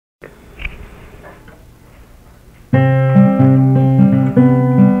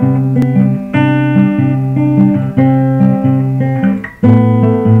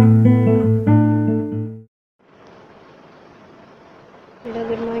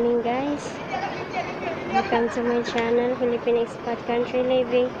guys, welcome to my channel, Philippine Expat Country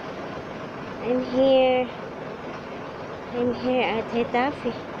Living. I'm here at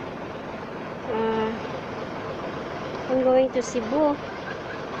Getafe. I'm going to Cebu.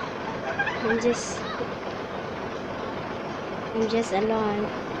 I'm just alone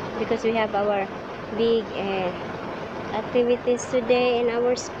because we have our big activities today in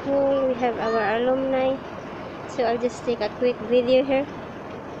our school. We have our alumni, so I'll just take a quick video here.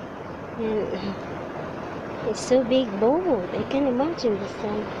 And it's so big boat, I can imagine this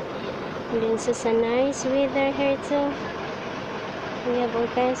time. And then it's a nice weather here too. We have all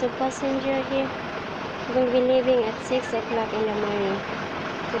kinds of passenger here. We'll be leaving at 6 o'clock in the morning.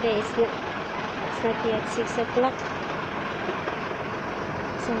 Today it's not yet 6 o'clock.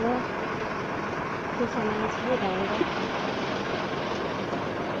 So it's a nice weather.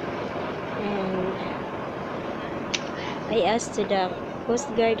 And I asked to the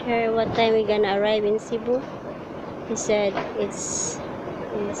Coast Guard here what time we're gonna arrive in Cebu. He said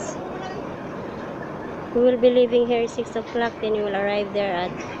we will be leaving here 6 o'clock, then we will arrive there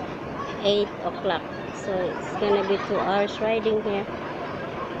at 8 o'clock. So it's gonna be 2 hours riding here.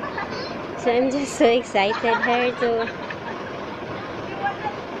 So I'm just so excited here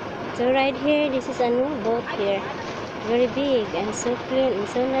to ride here. This is a new boat here, very big and so clean and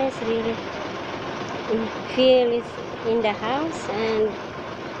so nice. Really feel it in the house, and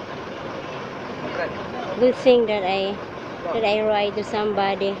good thing that I ride to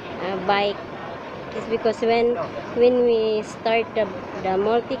somebody bike. It's because when we start the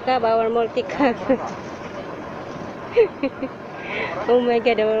multi-cab, our multi-cab oh my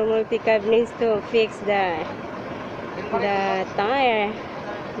god, our multi-cab needs to fix the tire.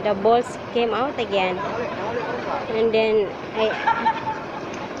 The bolts came out again, and then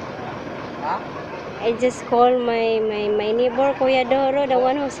I just called my neighbor Kuya Doro, the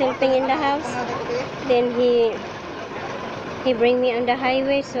one who's helping in the house. Then he bring me on the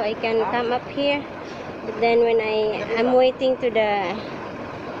highway so I can come up here. But then when I'm waiting to the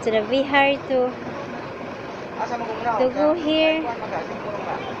Vihar to go here,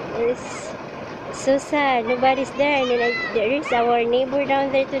 it's so sad, nobody's there. And then there is our neighbor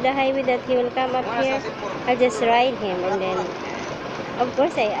down there to the highway that he will come up here. I just ride him, and then of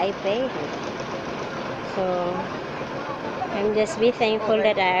course I pay him. So I'm just be thankful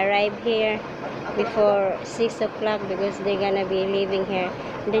that I arrived here before 6 o'clock because they're gonna be leaving here.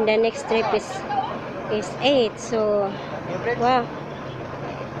 And then the next trip is 8. So wow,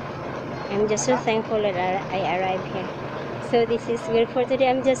 I'm just so thankful that I arrived here. So this is good for today.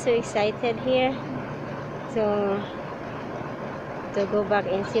 I'm just so excited here to go back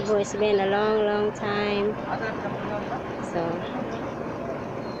in Cebu. It's been a long time. So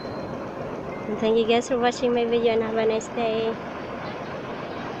thank you guys for watching my video, and have a nice day.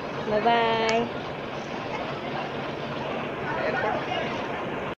 Bye bye.